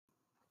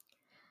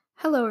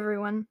Hello,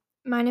 everyone.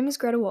 My name is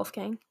Greta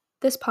Wolfgang.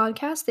 This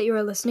podcast that you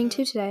are listening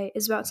to today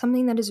is about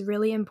something that is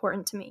really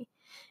important to me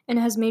and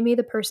has made me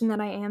the person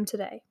that I am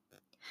today.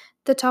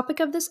 The topic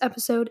of this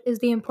episode is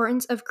the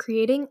importance of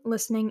creating,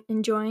 listening,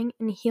 enjoying,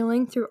 and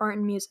healing through art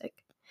and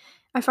music.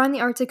 I find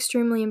the arts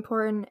extremely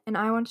important, and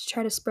I want to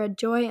try to spread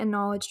joy and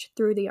knowledge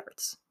through the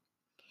arts.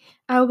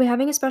 I will be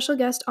having a special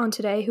guest on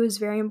today who is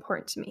very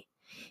important to me.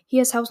 He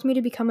has helped me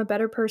to become a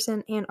better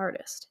person and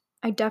artist.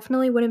 I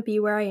definitely wouldn't be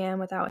where I am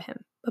without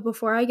him. But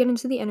before I get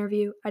into the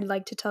interview, I'd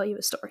like to tell you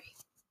a story.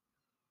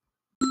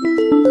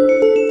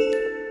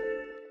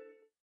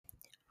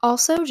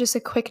 Also, just a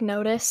quick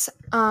notice,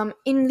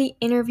 in the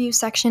interview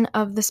section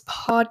of this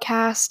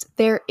podcast,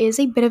 there is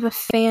a bit of a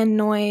fan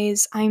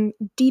noise. I'm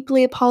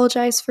deeply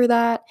apologize for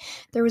that.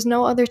 There was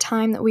no other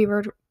time that we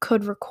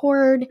could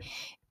record,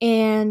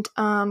 and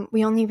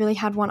we only really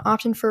had one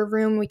option for a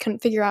room. We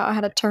couldn't figure out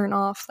how to turn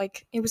off,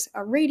 like it was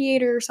a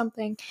radiator or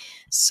something.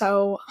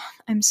 So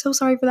I'm so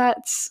sorry for that.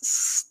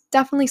 It's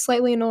definitely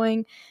slightly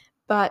annoying,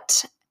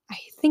 but I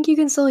think you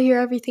can still hear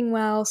everything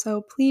well,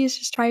 so please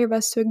just try your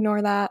best to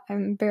ignore that.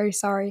 I'm very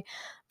sorry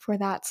for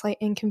that slight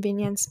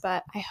inconvenience,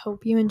 but I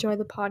hope you enjoy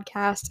the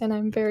podcast, and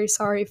I'm very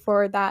sorry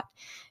for that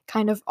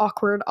kind of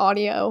awkward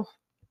audio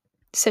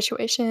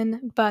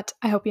situation, but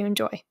I hope you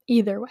enjoy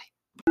either way.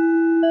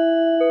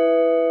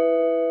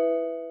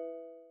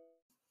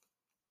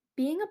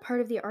 Being a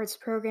part of the arts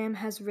program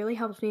has really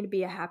helped me to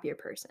be a happier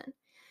person.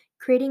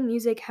 Creating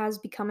music has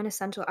become an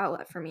essential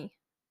outlet for me.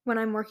 When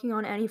I'm working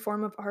on any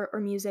form of art or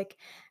music,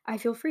 I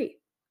feel free.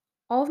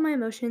 All of my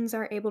emotions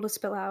are able to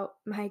spill out,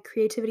 my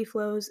creativity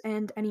flows,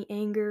 and any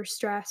anger,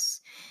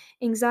 stress,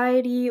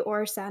 anxiety,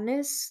 or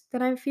sadness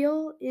that I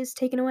feel is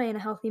taken away in a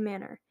healthy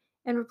manner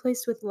and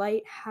replaced with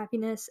light,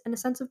 happiness, and a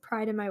sense of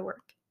pride in my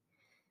work.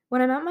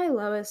 When I'm at my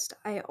lowest,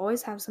 I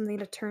always have something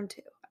to turn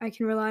to. I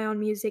can rely on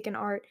music and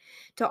art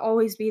to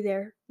always be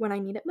there when I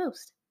need it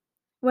most.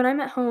 When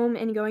I'm at home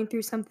and going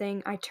through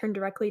something, I turn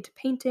directly to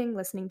painting,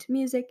 listening to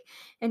music,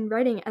 and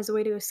writing as a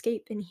way to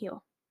escape and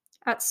heal.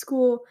 At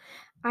school,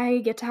 I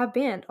get to have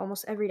band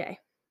almost every day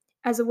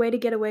as a way to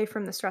get away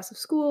from the stress of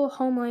school,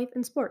 home life,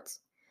 and sports.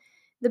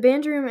 The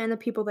band room and the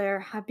people there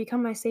have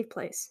become my safe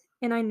place,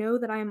 and I know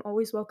that I am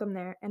always welcome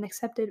there and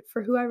accepted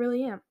for who I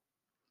really am.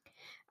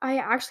 I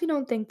actually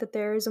don't think that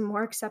there is a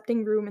more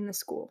accepting room in the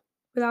school.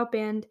 Without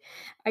band,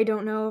 I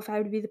don't know if I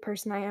would be the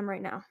person I am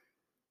right now.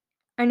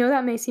 I know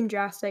that may seem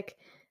drastic,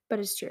 but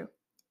it's true.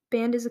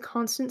 Band is a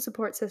constant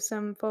support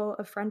system full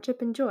of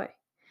friendship and joy.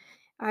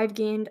 I've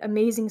gained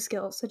amazing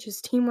skills such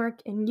as teamwork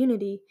and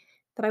unity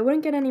that I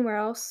wouldn't get anywhere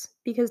else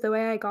because the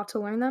way I got to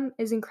learn them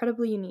is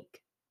incredibly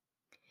unique.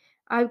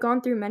 I've gone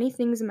through many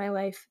things in my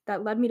life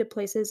that led me to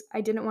places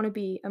I didn't want to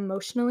be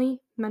emotionally,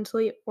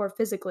 mentally, or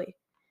physically.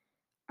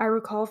 I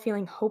recall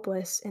feeling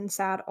hopeless and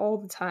sad all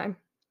the time,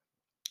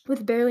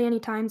 with barely any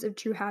times of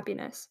true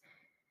happiness.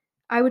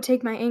 I would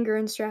take my anger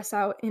and stress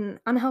out in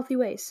unhealthy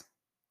ways.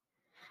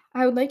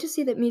 I would like to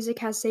see that music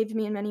has saved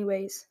me in many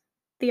ways.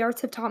 The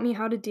arts have taught me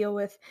how to deal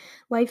with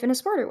life in a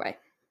smarter way.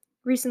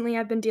 Recently,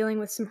 I've been dealing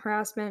with some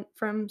harassment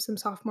from some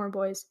sophomore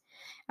boys.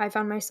 I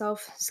found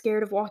myself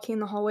scared of walking in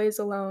the hallways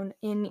alone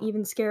and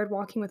even scared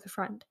walking with a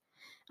friend.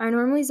 I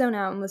normally zone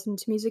out and listen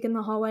to music in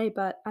the hallway,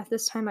 but at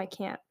this time I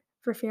can't,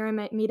 for fear I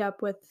might meet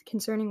up with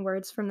concerning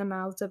words from the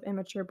mouths of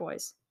immature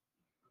boys.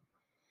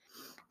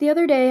 The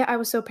other day, I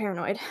was so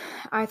paranoid.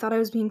 I thought I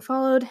was being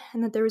followed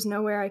and that there was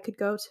nowhere I could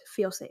go to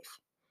feel safe.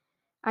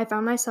 I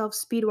found myself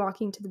speed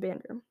walking to the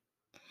band room.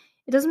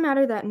 It doesn't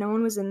matter that no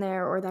one was in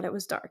there or that it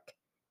was dark.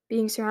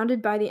 Being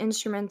surrounded by the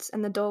instruments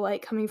and the dull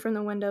light coming from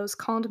the windows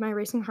calmed my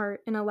racing heart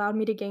and allowed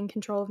me to gain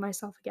control of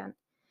myself again.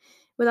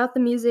 Without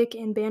the music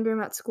and band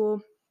room at school,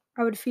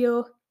 I would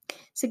feel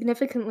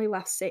significantly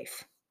less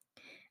safe.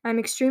 I'm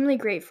extremely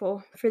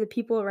grateful for the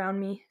people around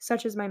me,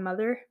 such as my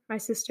mother, my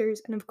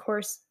sisters, and of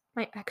course,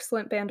 my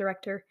excellent band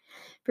director,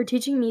 for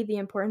teaching me the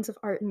importance of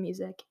art and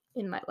music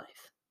in my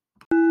life.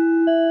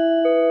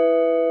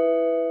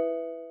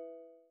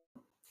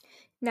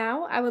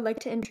 Now, I would like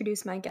to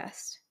introduce my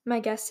guest. My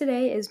guest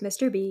today is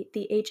Mr. B,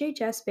 the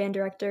HHS band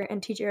director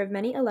and teacher of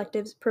many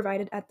electives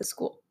provided at the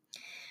school.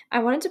 I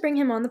wanted to bring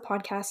him on the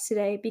podcast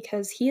today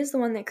because he is the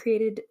one that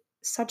created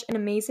such an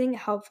amazing,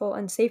 helpful,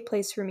 and safe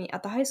place for me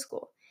at the high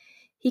school.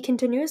 He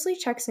continuously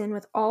checks in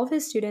with all of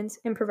his students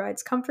and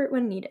provides comfort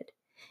when needed.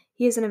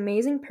 He is an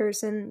amazing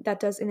person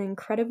that does an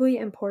incredibly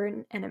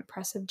important and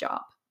impressive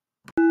job.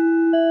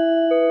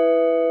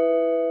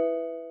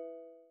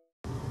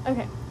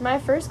 Okay, my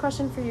first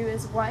question for you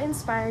is, what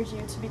inspired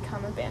you to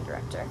become a band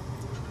director?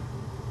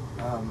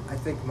 I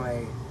think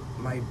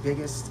my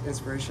biggest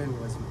inspiration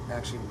was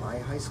actually my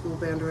high school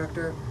band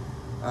director.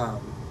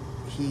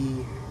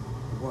 He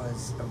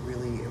was a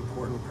really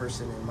important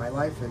person in my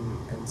life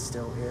and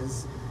still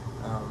is.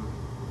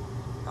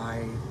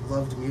 I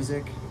loved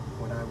music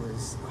when I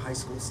was a high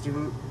school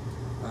student,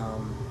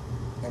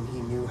 and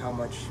he knew how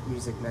much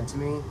music meant to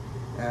me.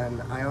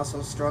 And I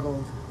also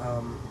struggled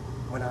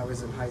when I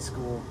was in high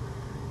school,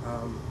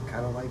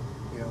 kind of like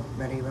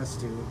many of us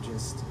do,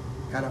 just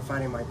kind of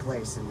finding my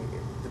place. And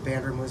the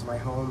band room was my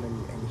home,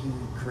 and he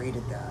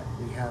created that.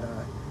 We had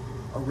a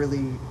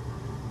really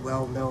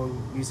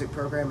well-known music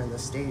program in the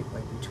state.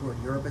 Like, we toured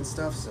Europe and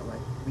stuff, so like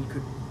we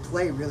could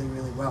play really,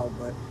 really well,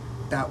 but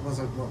that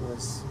wasn't what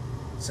was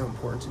so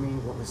important to me.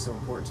 What was so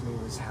important to me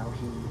was how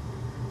he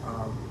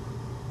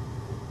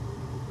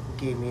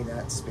gave me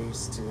that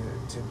space to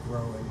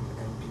grow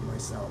and be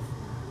myself.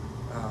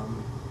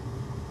 Um,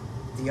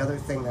 the other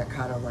thing that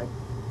kind of like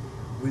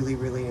really,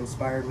 really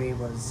inspired me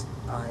was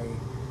I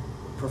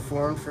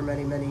performed for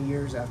many, many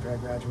years after I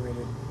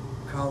graduated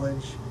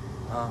college,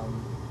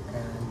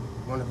 and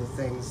one of the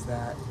things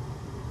that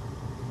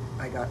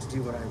I got to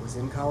do when I was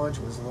in college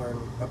was learn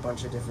a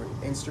bunch of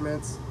different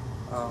instruments,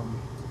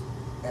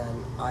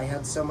 and I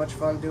had so much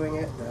fun doing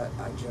it that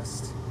I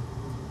just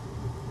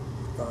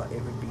thought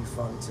it would be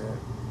fun to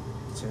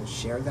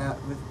share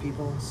that with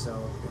people. So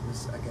it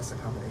was, I guess, a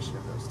combination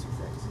of those two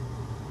things.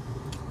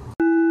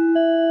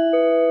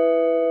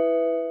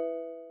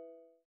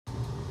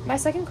 My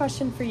second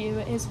question for you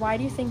is, why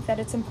do you think that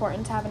it's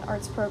important to have an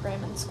arts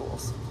program in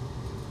schools?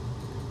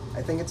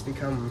 I think it's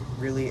become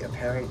really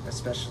apparent,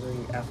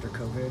 especially after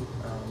COVID.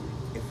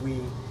 If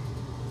we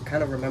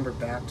kind of remember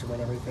back to when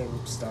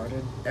everything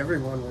started,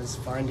 everyone was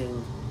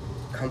finding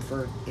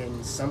comfort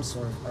in some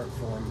sort of art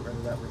form, whether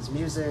that was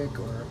music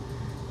or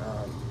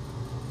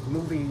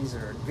movies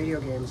or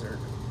video games or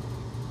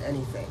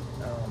anything.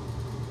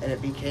 And it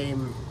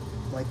became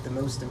like the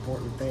most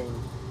important thing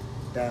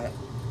that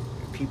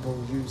people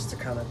use to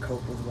kind of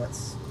cope with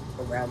what's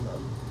around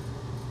them.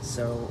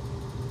 So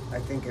I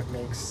think it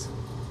makes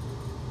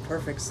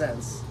perfect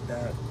sense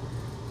that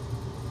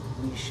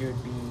we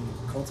should be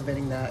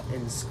cultivating that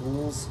in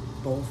schools,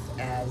 both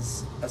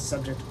as a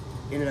subject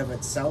in and of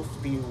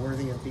itself being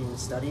worthy of being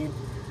studied,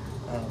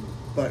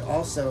 but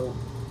also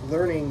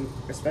learning,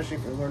 especially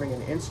if you're learning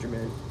an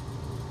instrument,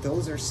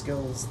 those are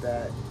skills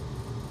that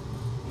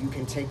you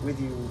can take with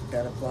you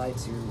that apply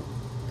to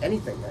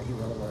anything that you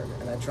want to learn.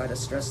 And I try to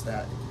stress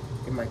that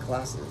in my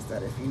classes,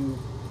 that if you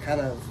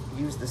kind of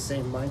use the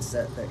same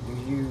mindset that you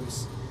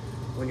use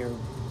when you're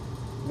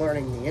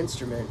learning the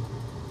instrument,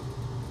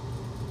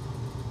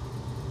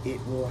 it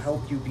will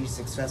help you be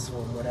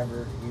successful in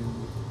whatever you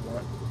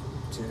want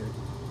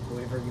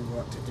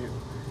to do.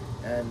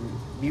 And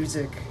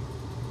music,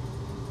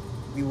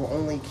 we will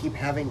only keep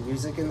having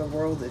music in the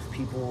world if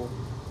people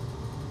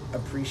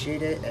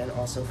appreciate it and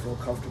also feel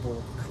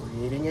comfortable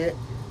creating it.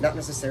 Not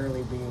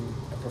necessarily being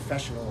a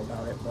professional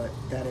about it, but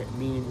that it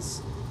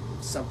means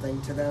something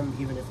to them,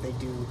 even if they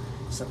do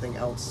something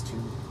else to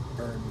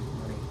earn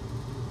money.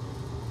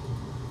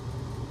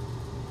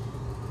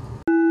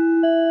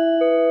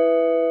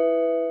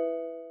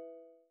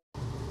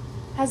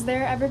 Has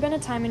there ever been a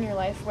time in your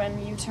life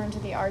when you turned to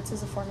the arts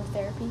as a form of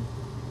therapy?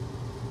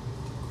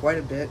 Quite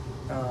a bit.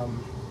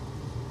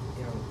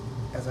 You know,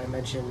 as I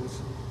mentioned,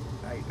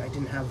 I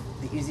didn't have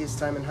the easiest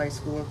time in high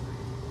school,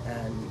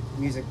 and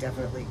music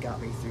definitely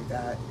got me through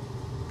that,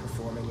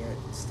 performing it,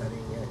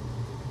 studying it.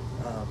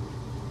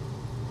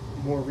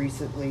 More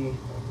recently,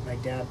 my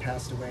dad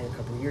passed away a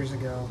couple years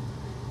ago,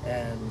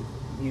 and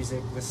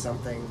music was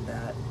something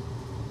that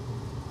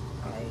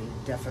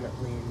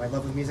my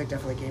love of music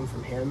definitely came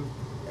from him,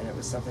 and it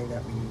was something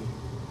that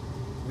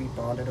we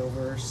bonded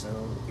over,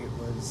 so it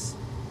was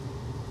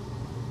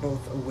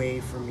both a way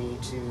for me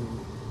to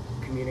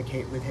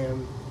communicate with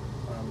him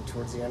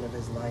towards the end of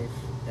his life,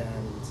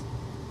 and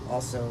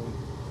also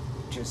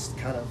just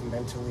kind of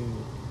mentally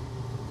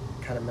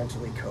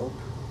cope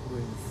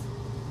with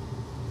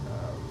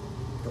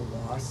the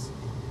loss.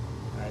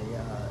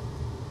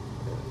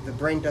 The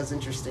brain does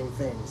interesting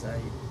things.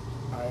 I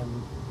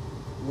am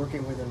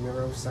working with a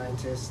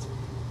neuroscientist,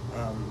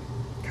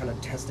 kind of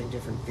testing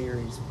different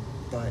theories,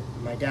 but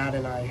my dad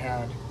and I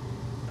had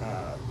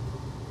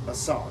a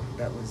song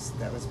that was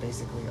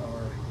basically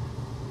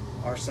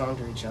our song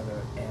to each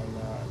other, and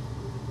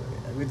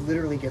it would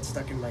literally get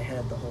stuck in my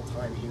head the whole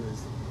time he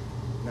was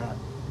not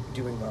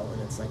doing well,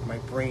 and it's like my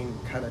brain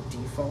kind of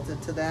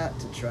defaulted to that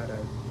to try to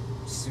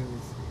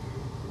soothe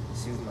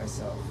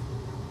myself.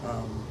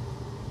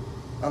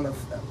 On the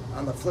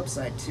flip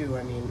side too,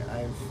 I mean,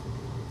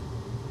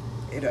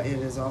 it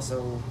has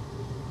also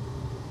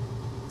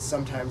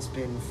sometimes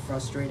been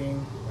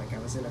frustrating. Like, I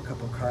was in a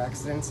couple car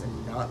accidents,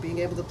 and not being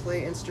able to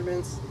play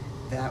instruments,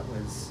 that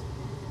was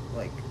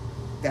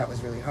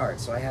really hard.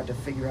 So I had to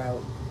figure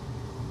out,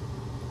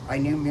 I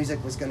knew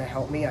music was going to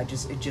help me, it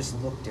just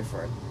looked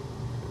different.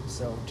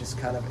 So just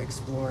kind of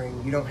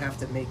exploring, you don't have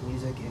to make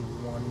music in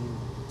one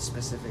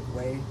specific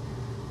way,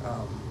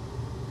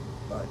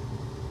 but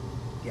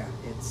yeah,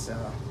 it's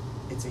a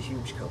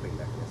huge coping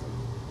mechanism,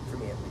 for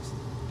me at least.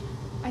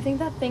 I think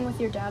that thing with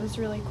your dad is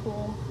really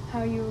cool,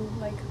 how you,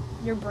 like,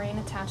 your brain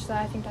attached to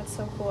that. I think that's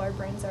so cool. Our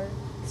brains are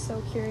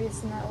so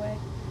curious in that way,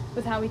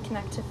 with how we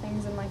connect to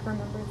things and, like,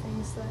 remember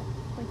things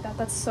like that.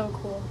 That's so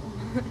cool.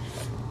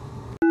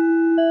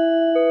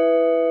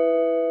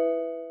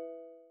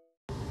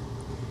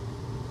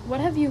 What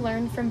have you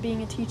learned from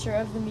being a teacher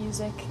of the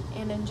music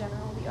and in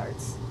general the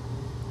arts?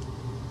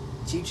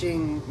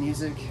 Teaching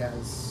music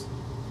has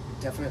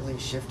definitely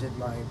shifted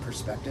my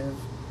perspective,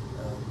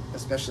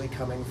 especially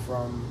coming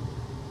from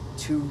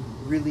two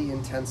really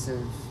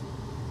intensive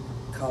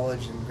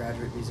college and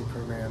graduate music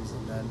programs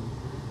and then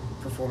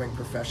performing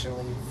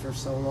professionally for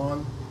so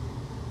long.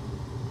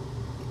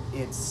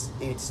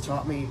 It's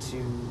taught me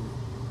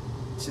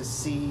to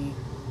see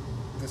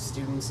the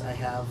students I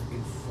have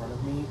in front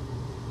of me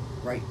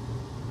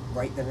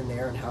right then and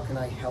there, and how can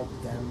I help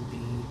them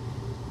be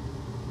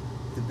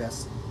the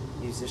best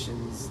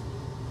musicians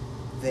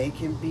they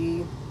can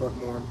be, but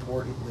more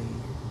importantly,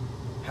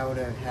 how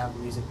to have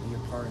music be a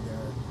part of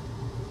their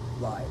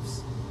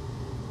lives.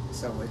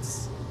 So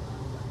it's,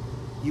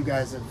 you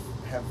guys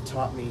have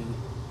taught me,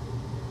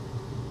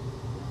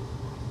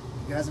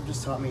 you guys have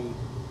just taught me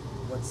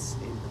what's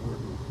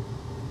important,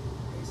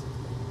 basically.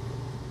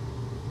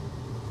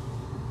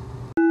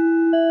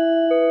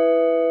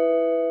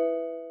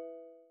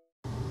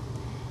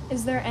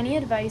 Is there any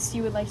advice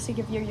you would like to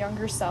give your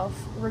younger self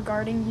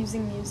regarding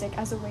using music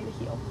as a way to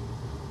heal?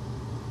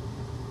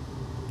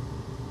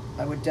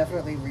 I would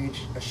definitely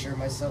assure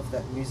myself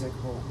that music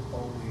will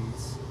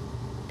always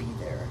be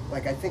there.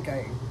 Like, I think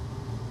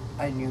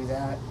I knew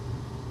that,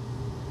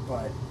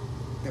 but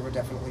there were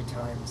definitely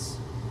times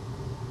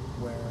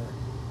where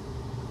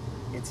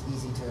it's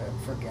easy to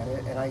forget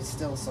it, and I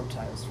still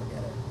sometimes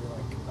forget it. You're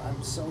like,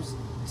 I'm so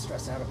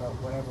stressed out about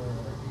whatever,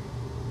 or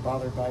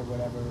bothered by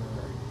whatever,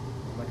 or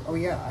I'm like, oh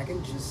yeah, I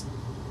can just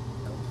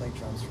go play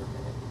drums for a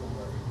minute,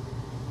 or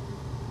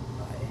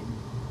I'm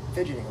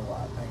fidgeting a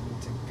lot, I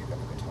need to pick up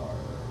a guitar,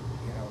 or,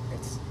 you know,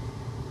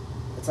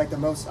 it's like the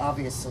most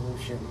obvious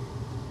solution,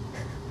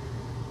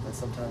 but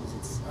sometimes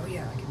it's, oh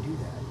yeah, I can do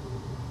that.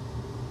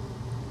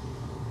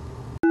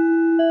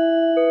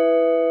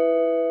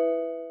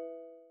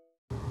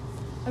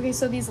 Okay,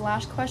 so these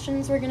last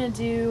questions we're gonna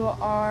do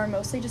are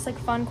mostly just like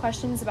fun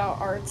questions about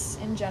arts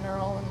in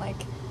general and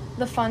like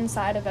the fun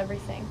side of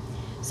everything.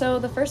 So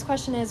the first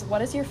question is,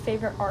 what is your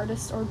favorite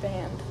artist or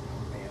band?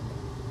 Oh man.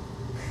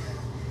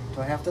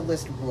 Do I have to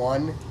list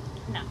one?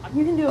 No,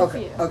 you can do a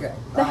few. Okay.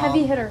 The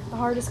heavy hitter, the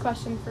hardest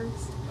question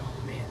first. Oh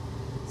man.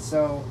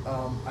 So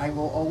I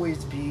will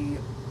always be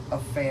a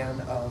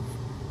fan of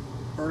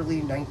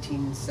early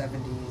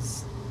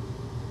 1970s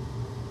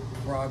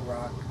prog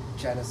rock,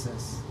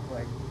 Genesis.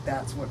 Like,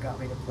 that's what got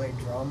me to play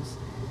drums.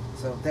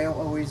 So they'll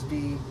always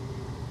be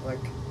like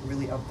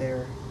really up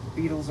there.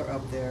 Beatles are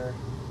up there.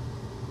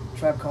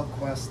 Tribe Called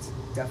Quest,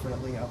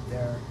 definitely up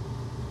there.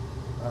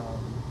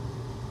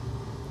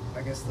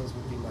 I guess those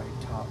would be my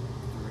top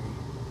three.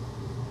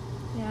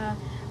 Yeah,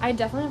 I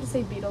definitely have to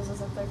say Beatles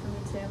is up there for me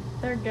too.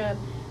 They're good.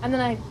 And then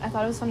I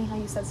thought it was funny how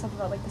you said stuff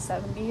about like the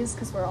 70s,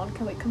 because we're on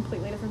like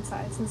completely different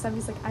sides. In the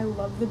 70s, like, I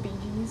love the Bee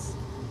Gees.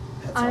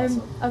 I'm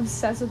awesome.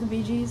 obsessed with the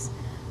Bee Gees.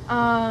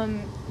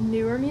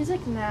 Newer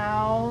music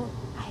now,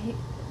 I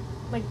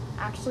like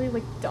actually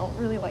like don't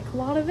really like a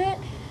lot of it.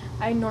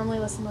 I normally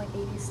listen to like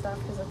 80s stuff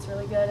because that's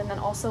really good, and then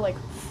also like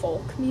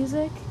folk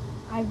music.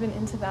 I've been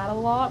into that a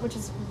lot, which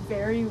is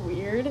very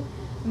weird.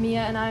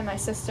 Mia and I, my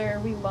sister,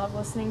 we love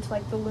listening to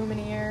like the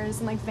Lumineers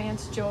and like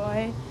Vance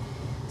Joy.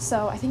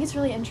 So I think it's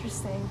really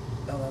interesting.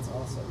 Oh, that's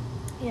awesome.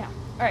 Yeah.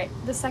 All right.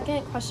 The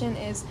second question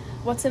is,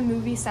 what's a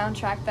movie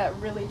soundtrack that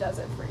really does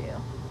it for you?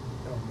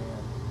 Oh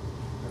man,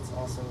 that's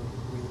also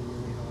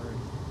really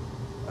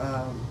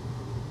hard.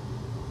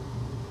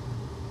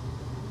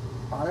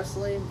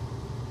 Honestly,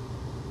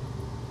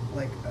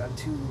 like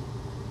two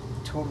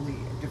totally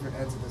different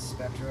ends of the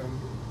spectrum.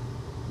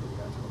 Maybe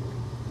not totally.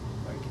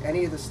 Like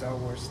any of the Star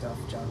Wars stuff,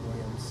 John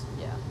Williams.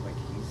 Yeah. Like,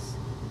 he's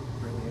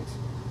brilliant.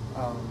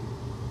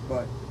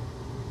 But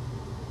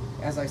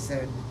as I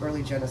said,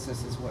 early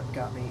Genesis is what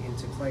got me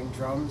into playing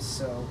drums.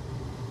 So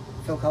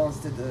Phil Collins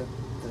did the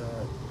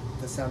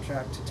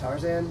soundtrack to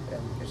Tarzan,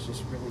 and it's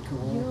just really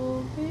cool.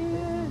 You'll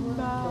be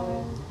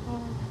by.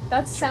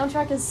 That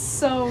soundtrack is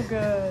so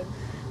good.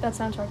 That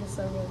soundtrack is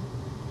so good.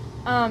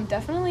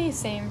 Definitely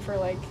same for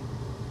like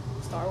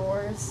Star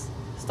Wars.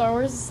 Star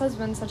Wars has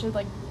been such a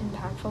like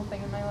impactful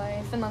thing in my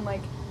life, and then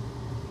like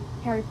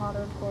Harry Potter,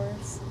 of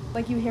course.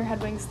 Like, you hear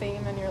Hedwig's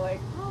theme and you're like,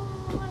 oh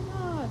my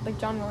god. Like,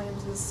 John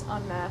Williams is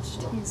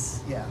unmatched.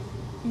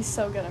 He's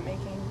so good at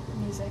making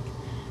music.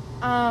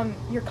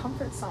 Your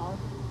comfort song.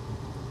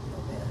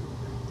 Oh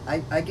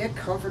man, I get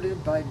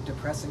comforted by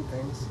depressing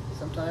things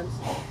sometimes.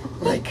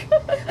 Like,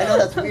 I know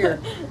that's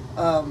weird.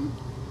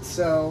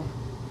 So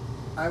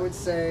I would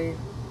say,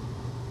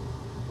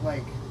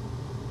 like,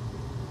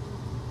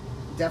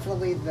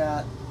 definitely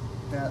that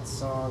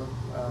song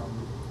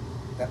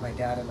that my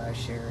dad and I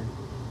shared,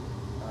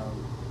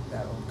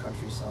 that old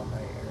country song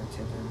by Aaron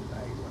Tippin.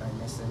 When I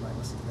miss him, I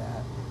listen to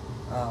that.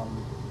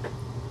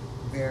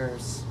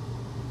 There's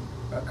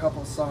a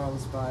couple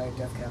songs by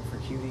Death Cab for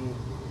Cutie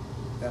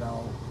that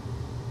I'll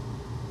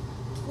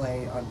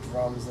play on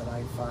drums that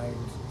I find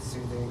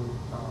soothing.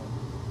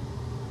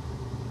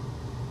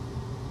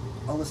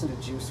 I'll listen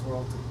to Juice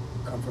WRLD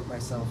to comfort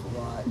myself a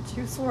lot.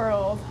 Juice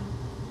WRLD.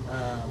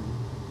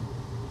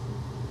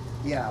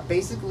 Yeah,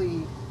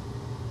 basically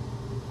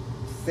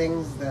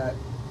things that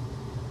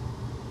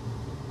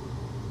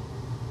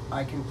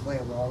I can play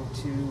along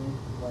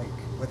to, like,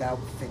 without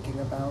thinking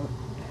about,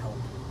 help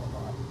a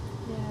lot.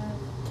 Yeah.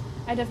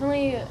 I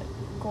definitely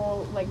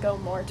go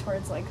more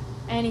towards like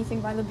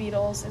anything by the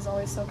Beatles is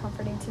always so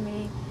comforting to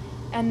me.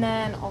 And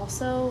then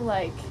also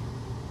like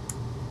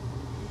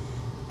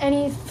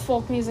any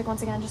folk music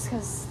once again just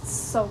because it's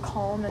so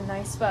calm and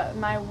nice. But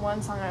my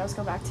one song I always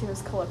go back to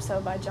is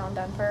Calypso by John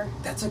Denver.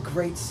 That's a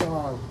great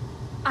song.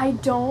 I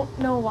don't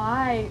know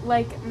why.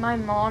 Like, my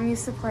mom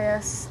used to play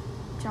us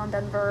John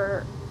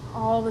Denver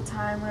all the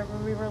time whenever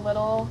we were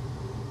little.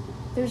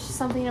 There's just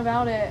something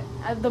about it.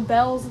 The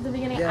bells at the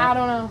beginning, Yeah. I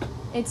don't know.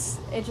 It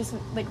just,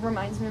 like,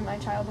 reminds me of my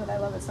childhood. I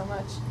love it so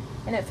much.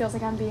 And it feels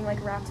like I'm being,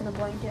 like, wrapped in a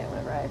blanket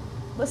whenever I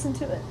listen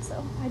to it.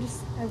 So,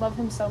 I love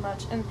him so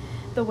much. And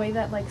the way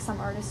that, like, some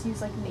artists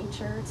use, like,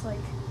 nature, it's, like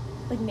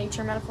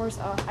nature metaphors,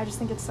 I just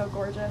think it's so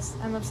gorgeous.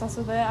 I'm obsessed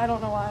with it. I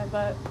don't know why,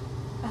 but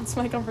that's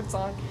my comfort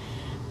song.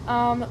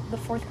 The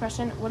fourth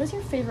question, what is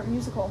your favorite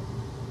musical?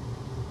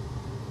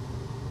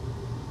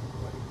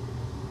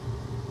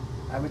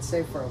 I would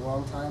say for a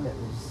long time it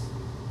was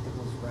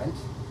Rent.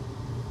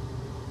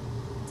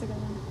 That's a good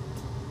one.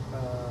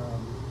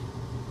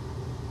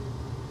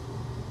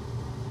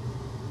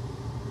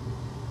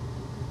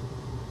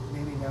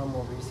 Maybe now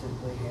more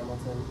recently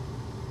Hamilton.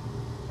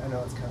 I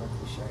know it's kind of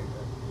cliche,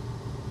 but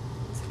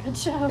It's a good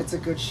show. it's a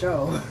good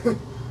show.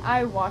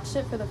 I watched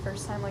it for the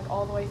first time, like,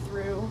 all the way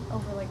through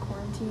over, like,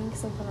 quarantine,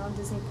 because I put it on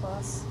Disney+.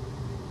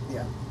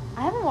 Yeah.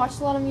 I haven't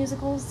watched a lot of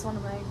musicals. It's one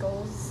of my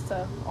goals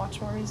to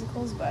watch more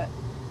musicals, but,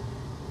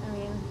 I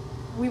mean,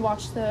 we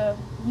watched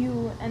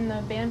you and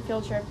the band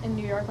field trip in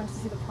New York, went to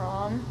see The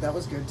Prom. That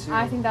was good, too.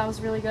 I think that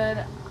was really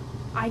good.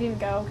 I didn't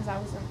go because I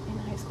wasn't in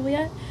high school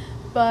yet,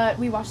 but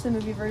we watched the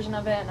movie version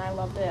of it, and I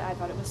loved it. I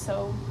thought it was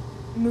so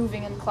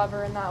moving and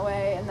clever in that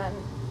way, and then,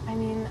 I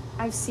mean,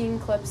 I've seen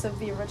clips of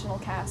the original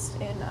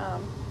cast in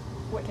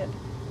Wicked,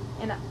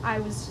 and I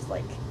was just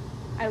like,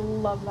 I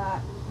love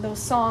that. Those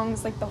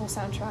songs, like the whole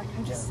soundtrack,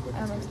 I'm obsessed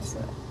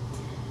with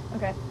it.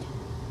 Okay.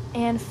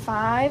 And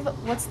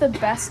 5, what's the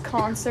best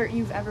concert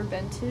you've ever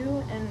been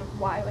to, and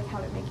why? Like, how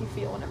did it make you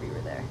feel whenever you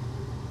were there?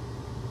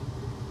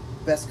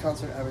 Best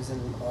concert I was in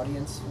an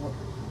audience for?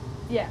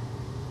 Yeah.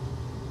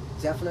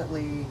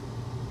 Definitely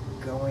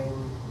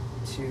going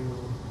to,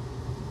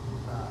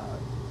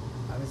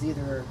 I was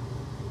either,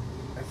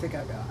 I think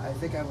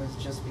I was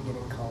just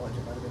beginning college.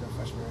 It might have been a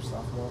freshman or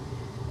sophomore,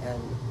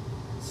 and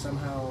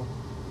somehow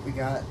we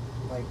got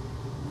like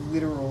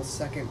literal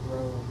second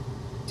row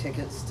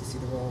tickets to see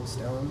the Rolling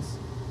Stones.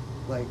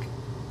 Like,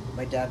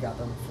 my dad got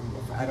them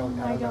from, I don't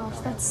know. Oh my how it gosh,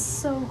 happened. that's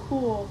so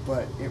cool.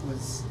 But it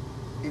was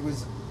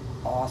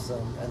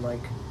awesome, and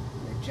like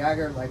Mick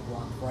Jagger like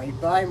walked right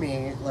by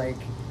me, like,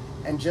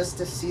 and just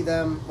to see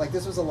them, like,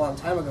 this was a long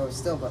time ago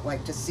still, but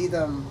like to see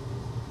them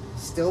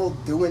still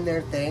doing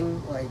their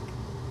thing, like,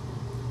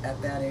 at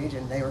that age,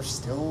 and they were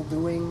still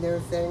doing their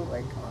thing.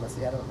 Like,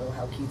 honestly, I don't know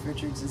how Keith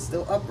Richards is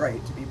still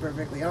upright, to be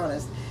perfectly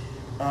honest.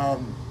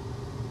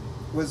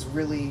 Was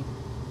really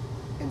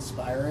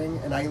inspiring,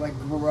 and I like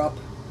grew up,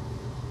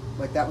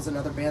 like, that was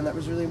another band that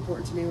was really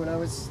important to me when I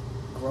was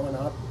growing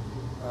up.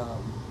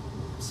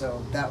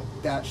 So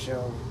that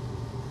show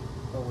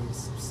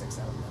always sticks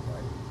out in my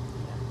mind.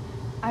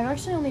 I've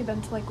actually only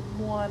been to like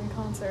one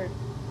concert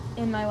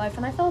in my life,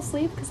 and I fell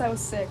asleep because I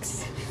was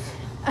 6.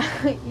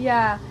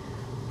 Yeah.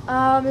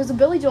 It was a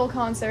Billy Joel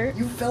concert.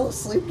 You fell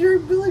asleep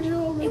during Billy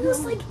Joel? It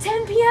was like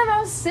 10 p.m. I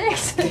was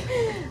 6.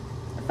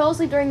 I fell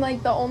asleep during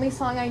like the only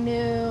song I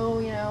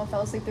knew.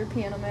 Fell asleep through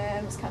Piano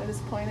Man. Was kind of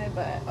disappointed,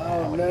 but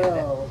Oh, wouldn't get it.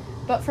 no.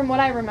 But from what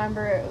I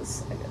remember, it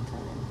was a good time.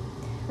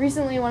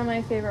 Recently, one of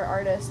my favorite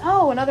artists.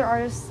 Oh, another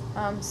artist.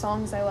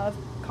 Songs I love.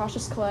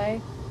 Cautious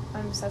Clay.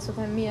 I'm obsessed with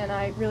him. Mia and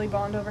I really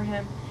bond over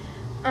him.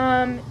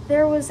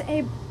 There was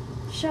a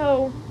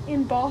show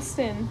in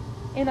Boston,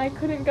 and I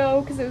couldn't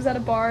go because it was at a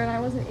bar and I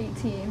wasn't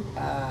 18.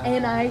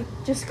 And I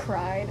just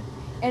cried.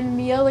 And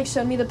Mia like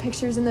showed me the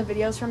pictures and the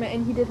videos from it,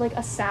 and he did like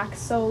a sax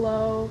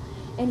solo,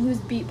 and he was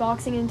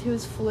beatboxing into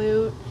his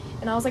flute,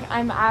 and I was like,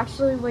 I'm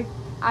actually like,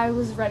 I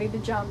was ready to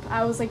jump.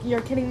 I was like,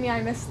 you're kidding me,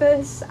 I missed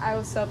this. I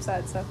was so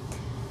upset. So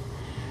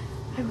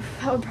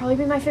that would probably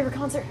be my favorite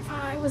concert if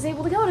I was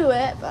able to go to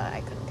it, but I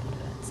couldn't go to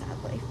it,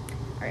 sadly.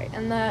 All right,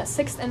 and the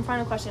 6th and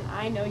final question.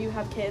 I know you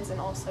have kids, and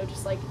also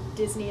just like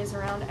Disney is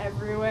around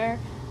everywhere.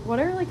 What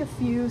are like a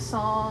few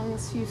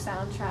songs, few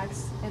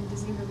soundtracks in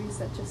Disney movies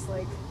that just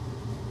like,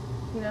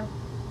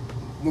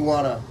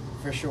 Moana,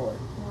 for sure.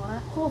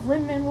 Well,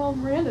 Lin-Manuel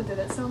Miranda did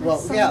it, so it makes Well,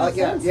 so yeah, much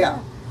sense. yeah.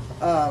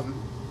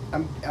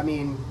 I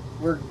mean,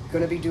 we're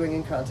gonna be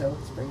doing Encanto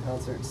spring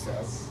concert, so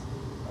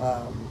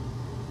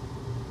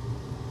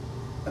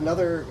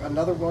another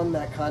one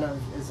that kind of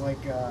is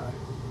like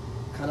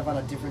kind of on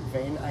a different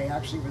vein. I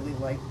actually really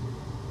like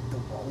the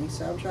WALL-E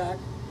soundtrack,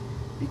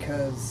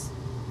 because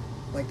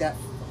like that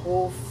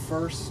whole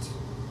first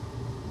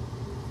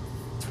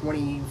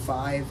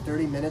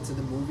 25-30 minutes of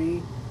the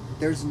movie,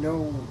 there's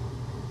no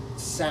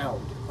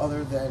sound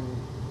other than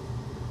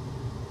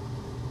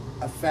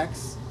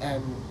effects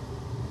and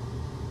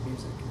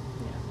music.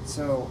 Yeah.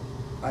 So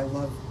I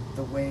love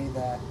the way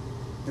that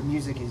the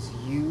music is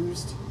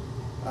used,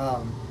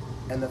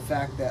 and the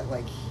fact that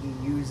like he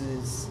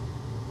uses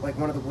like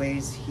one of the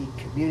ways he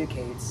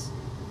communicates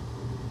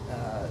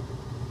uh,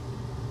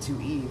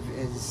 to Eve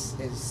is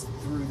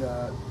through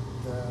the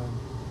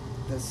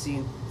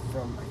scene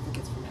from, I think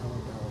it's from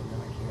Helen Bell, and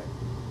then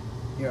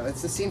I can't,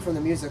 it's the scene from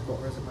the musical,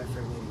 or is it My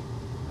Fair Lady?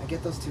 I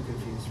get those two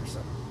confused for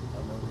some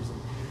unknown reason.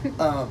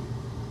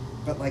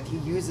 But like he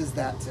uses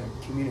that to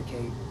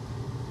communicate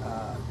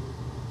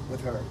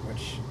with her,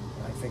 which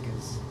I think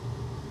is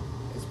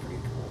pretty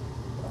cool.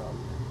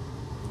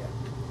 Yeah.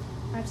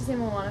 I have to say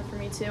Moana for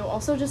me too.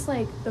 Also, just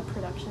like the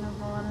production of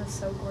Moana is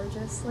so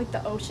gorgeous. Like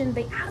the ocean,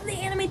 how do they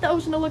animate the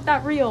ocean to look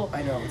that real?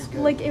 I know, it's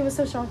good. Like it was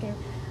so shocking.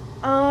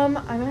 I'm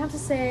gonna have to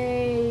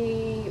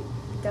say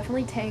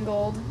definitely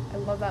Tangled. I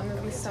love that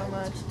movie so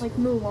much. Like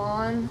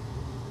Mulan.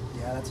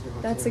 Yeah, that's a good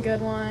one. That's too. a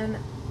good one.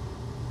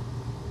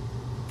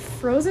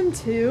 Frozen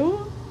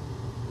 2,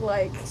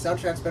 like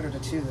Soundtrack's better to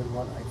 2 than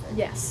 1, I think.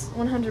 yes,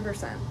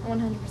 100%,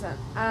 100%.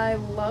 I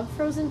love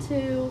Frozen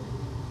 2.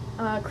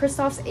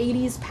 Kristoff's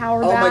 80s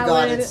power Oh my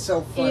ballad God, it's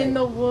so funny. in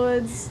the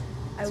woods.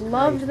 It's I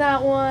loved great.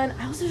 that one.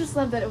 I also just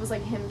loved that it was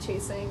like him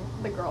chasing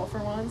the girl for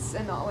once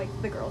and not like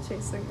the girl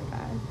chasing the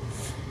guy,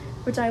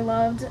 which I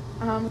loved,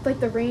 with like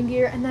the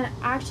reindeer. And then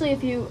actually,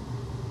 if you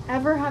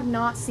ever have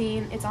not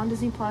seen, it's on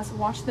Disney Plus,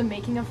 watch the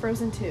making of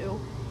Frozen 2.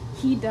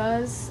 He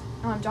does,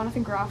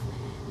 Jonathan Groff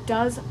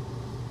does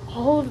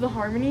all of the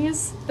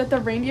harmonies that the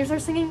reindeers are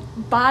singing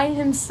by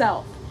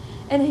himself.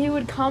 And he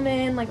would come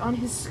in like on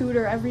his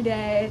scooter every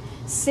day,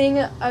 sing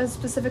a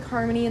specific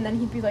harmony, and then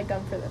he'd be like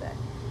done for the day.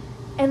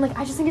 And like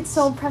I just think it's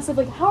so impressive.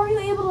 Like how are you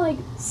able to like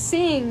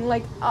sing?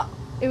 Like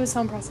it was so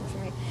impressive for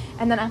me.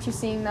 And then after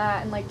seeing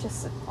that and like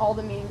just all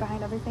the meaning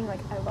behind everything, like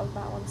I loved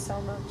that one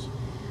so much.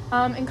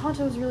 And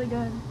Encanto was really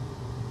good.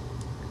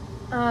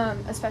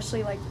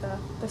 Especially like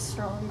the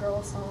strong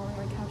girl song,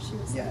 like how she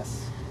was like,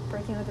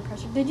 breaking under the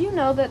pressure. Did you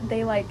know that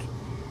they like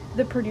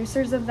the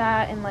producers of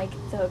that and like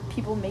the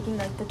people making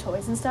like the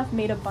toys and stuff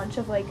made a bunch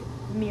of like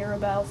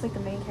Mirabelle's like the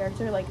main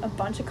character, like a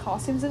bunch of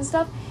costumes and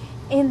stuff,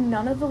 and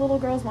none of the little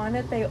girls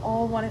wanted it. They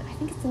all wanted, I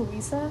think it's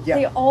Louisa. Yeah.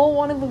 They all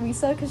wanted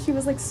Louisa because she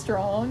was like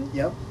strong.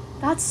 Yep.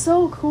 That's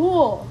so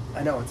cool.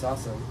 I know, it's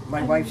awesome.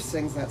 My wife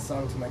sings that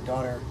song to my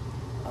daughter,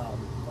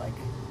 like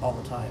all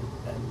the time,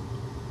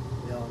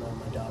 and we all know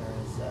my daughter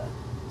is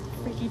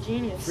Freaky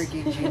genius.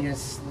 freaky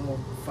genius, little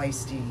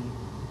feisty.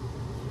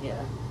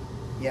 Yeah.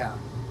 Yeah.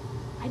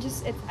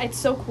 It's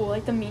so cool,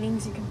 like the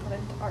meanings you can put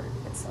into art.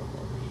 It's so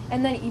cool.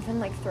 And then even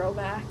like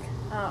throwback,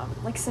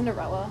 like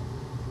Cinderella.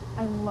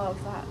 I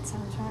love that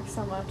soundtrack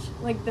so much.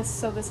 Like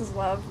this is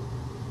love.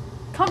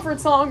 Comfort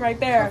song right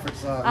there. Comfort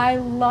song. I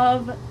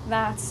love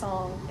that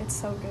song. It's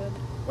so good.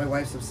 My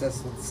wife's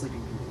obsessed with Sleeping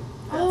Beauty.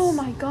 Oh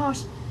my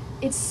gosh.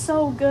 It's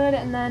so good.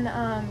 And then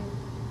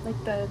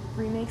like the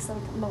remakes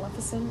of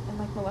Maleficent and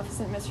like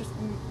Maleficent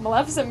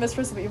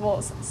Mistress of Evil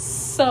is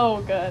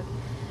so good.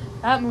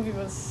 That movie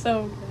was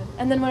so good.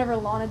 And then whenever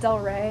Lana Del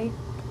Rey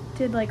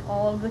did like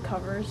all of the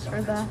covers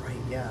for that's right,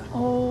 yeah.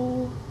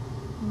 Oh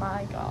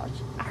my gosh.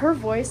 Her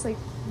voice, like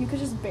you could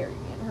just bury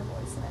me in her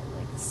voice and I'd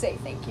like say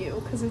thank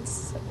you because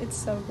it's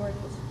so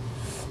gorgeous.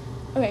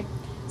 Okay,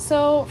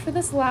 so for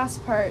this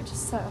last part,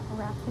 just to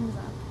wrap things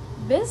up,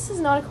 this is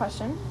not a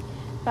question,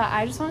 but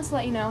I just wanted to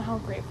let you know how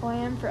grateful I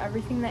am for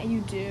everything that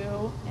you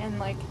do and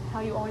like how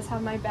you always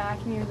have my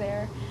back and you're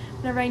there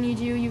whenever I need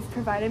you. You've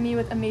provided me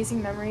with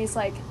amazing memories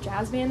like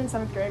jazz band in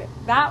 7th grade.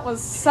 That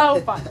was so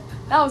fun.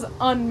 That was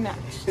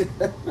unmatched.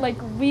 Like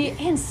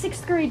and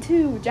 6th grade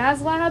too.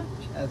 Jazz lab.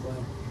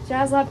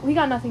 We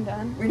got nothing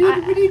done. We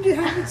need to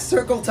have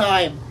circle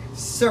time.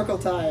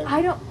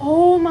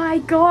 Oh my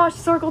gosh,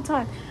 circle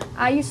time.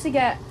 I used to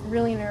get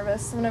really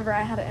nervous whenever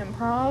I had to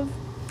improv.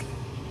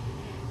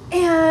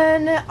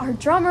 And our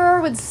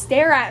drummer would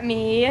stare at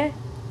me,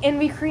 and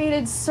we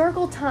created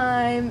circle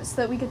time so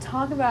that we could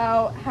talk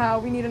about how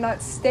we need to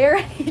not stare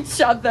at each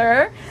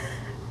other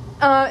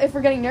if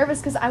we're getting nervous,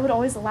 because I would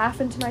always laugh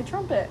into my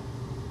trumpet.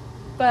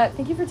 But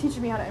thank you for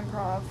teaching me how to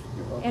improv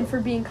and for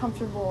being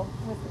comfortable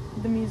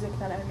with the music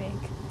that I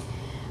make.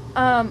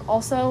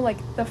 Also, like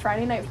the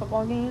Friday night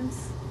football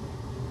games,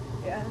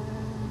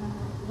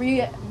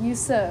 we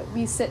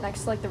sit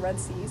next to like the Red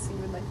Sea, so you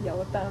would like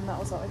yell at them. That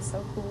was always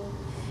so cool.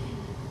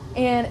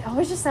 And it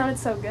always just sounded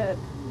so good.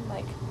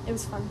 Like, it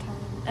was fun time.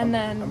 And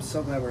then I'm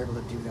so glad we're able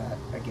to do that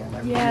again. I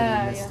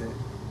really missed it.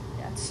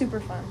 Yeah, it's super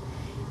fun.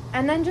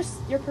 And then just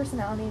your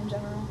personality in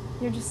general.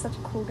 You're just such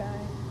a cool guy.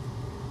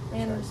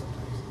 And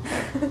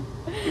sometimes.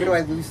 Even though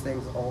I lose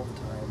things all the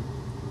time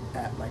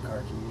at my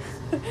car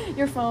keys.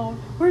 Your phone.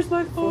 Where's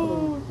my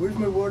phone? Where's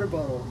my water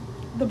bottle?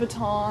 The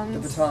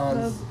batons.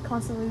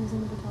 Constantly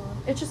losing the baton.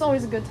 It's just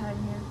always a good time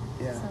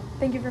here. Yeah. So,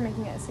 thank you for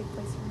making it a safe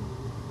place for me.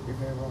 You're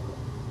very welcome.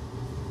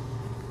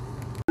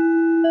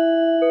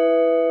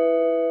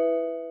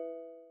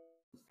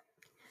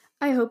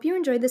 I hope you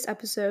enjoyed this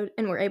episode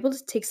and were able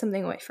to take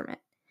something away from it.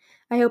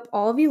 I hope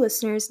all of you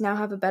listeners now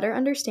have a better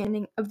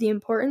understanding of the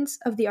importance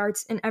of the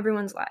arts in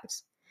everyone's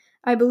lives.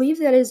 I believe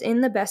that it is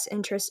in the best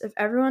interest of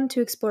everyone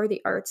to explore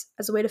the arts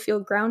as a way to feel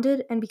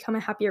grounded and become a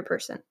happier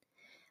person.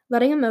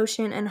 Letting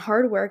emotion and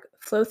hard work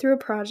flow through a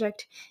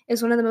project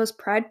is one of the most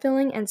pride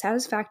filling and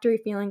satisfactory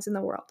feelings in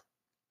the world.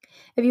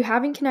 If you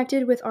haven't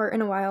connected with art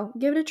in a while,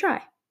 give it a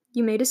try.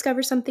 You may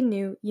discover something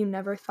new you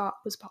never thought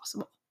was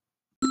possible.